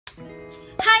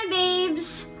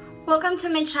babes! Welcome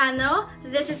to my channel.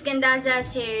 This is GANDA ZHA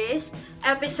series,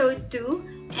 episode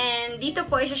 2. And dito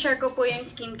po, i-share ko po yung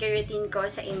skincare routine ko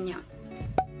sa inyo.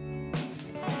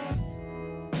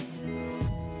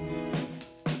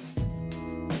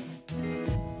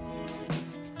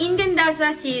 In GANDA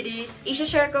ZHA series,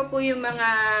 i-share ko po yung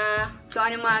kung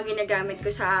anong mga ginagamit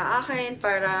ko sa akin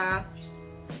para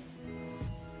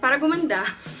gumanda.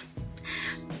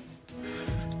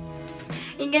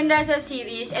 In GANDA ZHA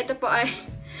series, ito po ay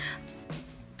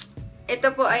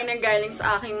nanggaling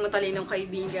sa aking matalinong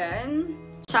kaibigan.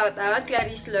 Shout out,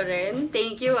 Clarice Loren.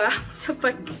 Thank you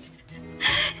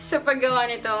sa paggawa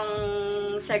nitong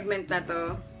segment na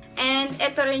to. And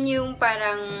ito rin yung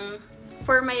parang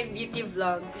for my beauty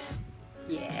vlogs.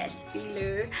 Yes,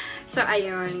 filler. So,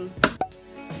 ayun.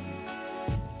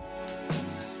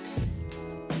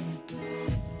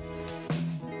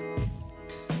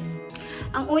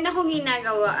 Ang una kong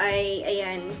ginagawa ay,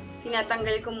 ayan,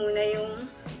 tinatanggal ko muna yung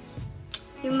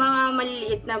mga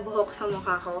maliliit na buhok sa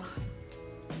mukha ko.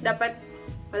 Dapat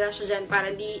wala siya dyan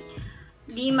para di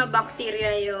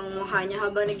mabakterya yung mukha niya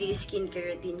habang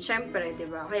nag-i-skincare routine. Siyempre,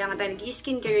 diba? Kaya nga tayo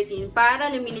nag-i-skincare routine para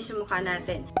luminis yung mukha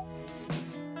natin.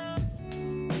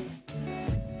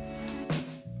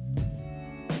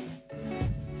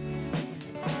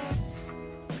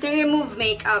 To remove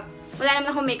makeup. Wala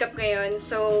naman akong makeup ngayon.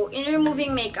 So, in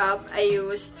removing makeup, I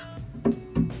used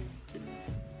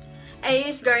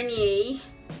Garnier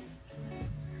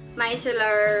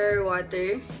Micellar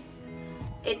Water.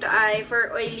 Ito ay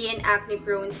for oily and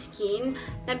acne-prone skin.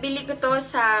 Nabili ko to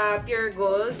sa Pure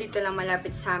Gold. Dito lang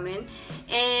malapit sa amin.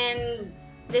 And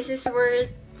this is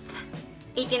worth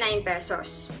 89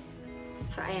 pesos.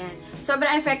 So, ayan.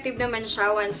 Sobrang effective naman siya.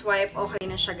 One swipe, okay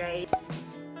na siya, guys.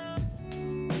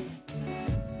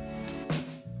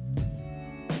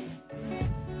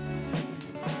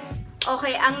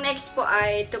 Okay, ang next po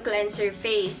ay to cleanse your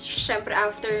face. Siyempre,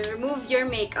 after remove your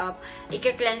makeup,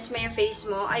 i-cleanse mo yung face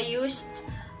mo. I used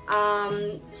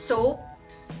soap,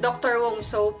 Dr. Wong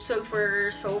soap,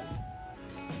 sulfur soap.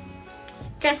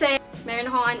 Kasi, meron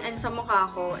akong an-an sa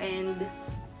mukha ko and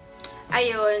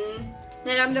ayun,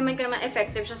 naramdaman ko naman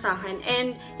effective siya sa akin.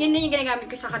 And yun din yung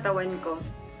ginagamit ko sa katawan ko.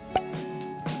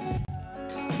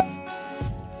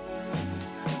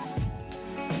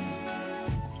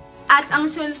 At ang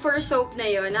sulfur soap na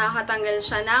yun, nakakatanggal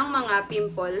siya ng mga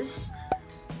pimples.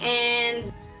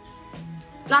 And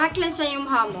naka-cleanse na yung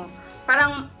mukha mo.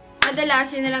 Parang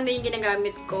madalas yun na lang din yung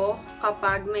ginagamit ko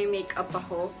kapag may makeup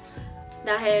ako.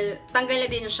 Dahil tanggal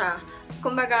na din siya.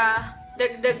 Kumbaga,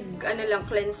 dagdag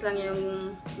cleanse lang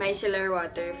yung micellar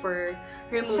water for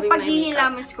removing my makeup. Sa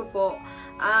paghihilamos ko po,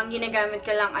 ang ginagamit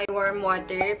ko lang ay warm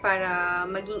water para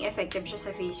maging effective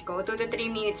siya sa face ko. 2 to 3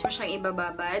 minutes mo siyang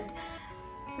ibababad.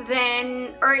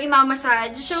 Then, or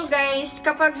imamassage. So guys,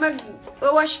 kapag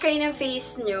mag-wash kayo ng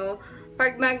face nyo,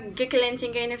 pag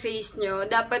mag-cleansing kayo ng face nyo,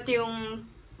 dapat yung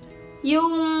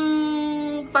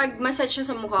pag-massage nyo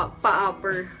sa mukha,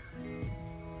 pa-upper.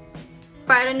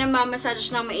 Para na ma-massage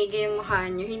na maigi yung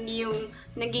mukha nyo, hindi yung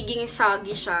nagiging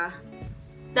soggy siya.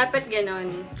 Dapat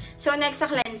ganon. So, next sa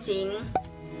cleansing,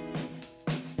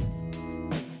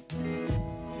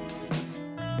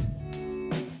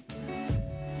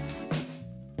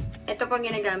 ito pang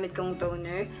ginagamit kong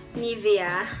toner,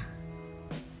 Nivea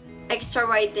Extra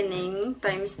Whitening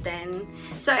times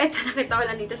 10. So, ito nakita ko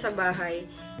lang dito sa bahay.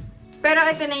 Pero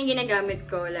ito na yung ginagamit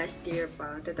ko last year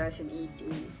pa, 2018.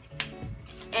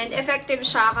 And effective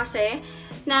siya kasi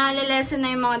nalilesen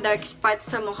na yung mga dark spots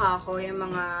sa mukha ko, yung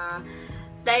mga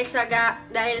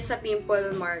dahil sa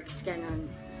pimple marks, ganun.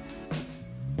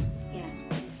 Yan.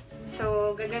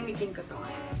 So, gagamitin ko to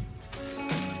ngayon.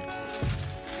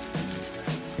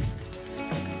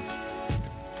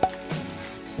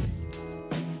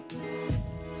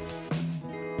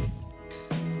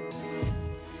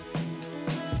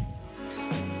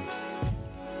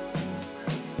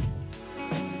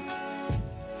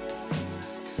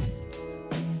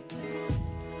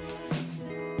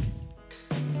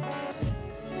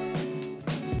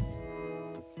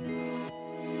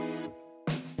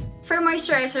 For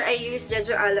moisturizer, I use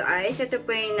Jeju Aloe Eyes. Ito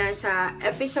po yung nasa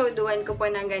episode 1 ko po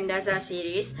ng GANDA ZHA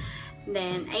series.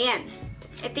 Then, ayan.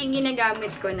 Ito yung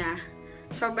ginagamit ko na.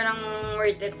 Sobrang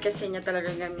worth it kasi niya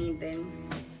talaga gamitin.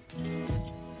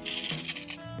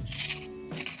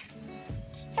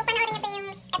 So, panoorin niyo pa yung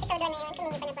episode 1 na yun kung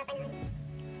hindi pa napapanood.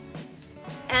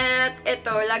 At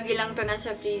ito, lagi lang to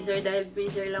nasa freezer dahil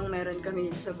freezer lang meron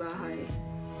kami dito sa bahay.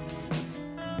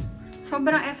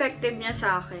 Sobrang effective niya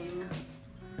sa akin.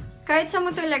 Kahit sa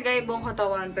mo talagay, buong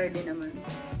katawan, pwede naman.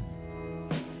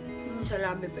 Sa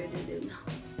labi, pwede din.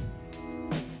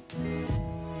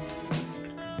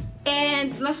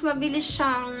 And mas mabilis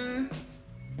siyang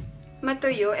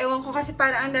matuyo. Ewan ko kasi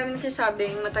parang ang dami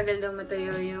nagsasabing matagal daw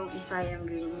matuyo yung Isayang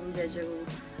Green, yung Jeju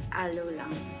Aloe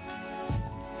lang.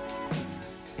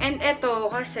 And eto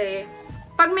kasi,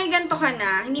 pag may ganito ka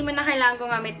na, hindi mo na kailangan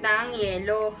gumamit ng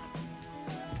yelo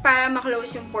para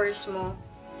ma-close yung pores mo.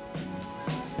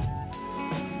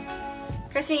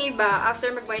 Kasi iba, after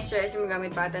mag-moisturize,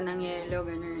 magamit pa ata ng yelo,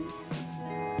 ganun.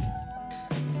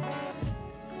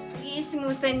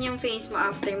 I-smoothen yung face mo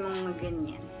after mong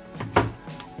ganyan.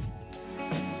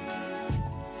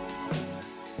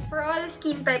 For all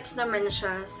skin types naman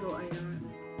siya, so ayun.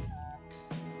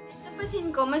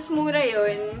 Napansin ko, mas mura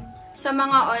yun sa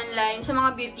mga online, sa mga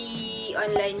beauty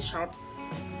online shop.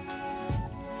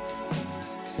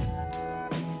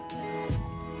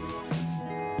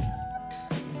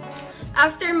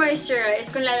 After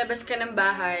moisturize, kung lalabas ka ng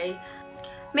bahay,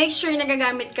 make sure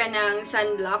nagagamit ka ng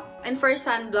sunblock. And for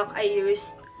sunblock, I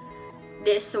used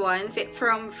this one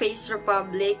from Face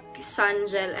Republic Sun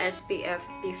Gel SPF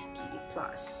 50+.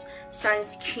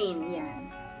 Sunscreen,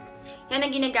 yan. Yan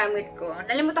ang ginagamit ko.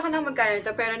 Nalimutan ko na magkano ito,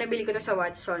 pero nabili ko ito sa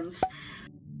Watsons.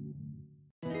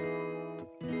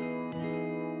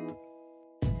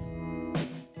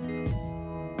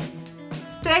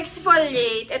 To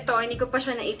exfoliate, ito, hindi ko pa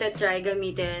siya na-try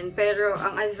gamitin. Pero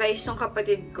ang advice ng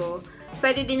kapatid ko,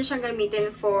 pwede din siyang gamitin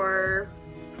for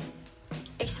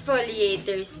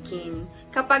exfoliator skin.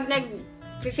 Kapag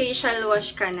nag-facial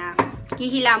wash ka na,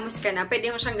 hihilamos ka na, pwede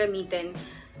mo siyang gamitin.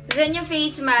 Then yung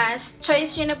face mask,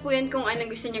 choice nyo na po yun kung ano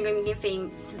gusto nyo gamitin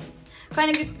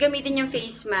yung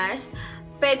face mask.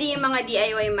 Pwede yung mga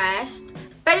DIY mask.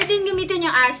 Pwede din gamitin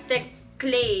yung Aztec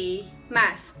Clay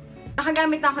mask.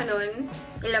 Nakagamit ako nun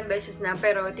ilang beses na,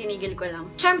 pero tinigil ko lang.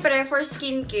 Siyempre, for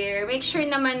skincare, make sure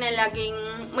naman na laging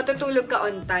matutulog ka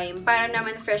on time para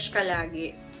naman fresh ka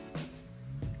lagi.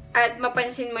 At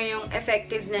mapansin mo yung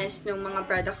effectiveness ng mga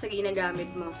products na ginagamit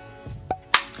mo.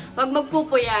 Huwag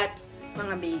magpupuyat,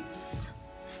 mga babes.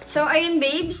 So, ayun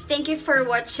babes, thank you for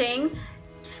watching.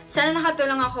 Sana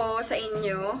nakatulong ako sa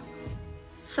inyo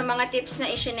sa mga tips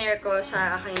na i-share ko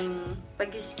sa aking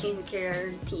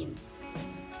pag-skincare routine.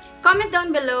 Comment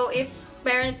down below if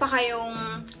meron pa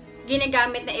kayong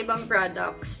ginagamit na ibang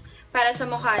products para sa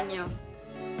mukha nyo.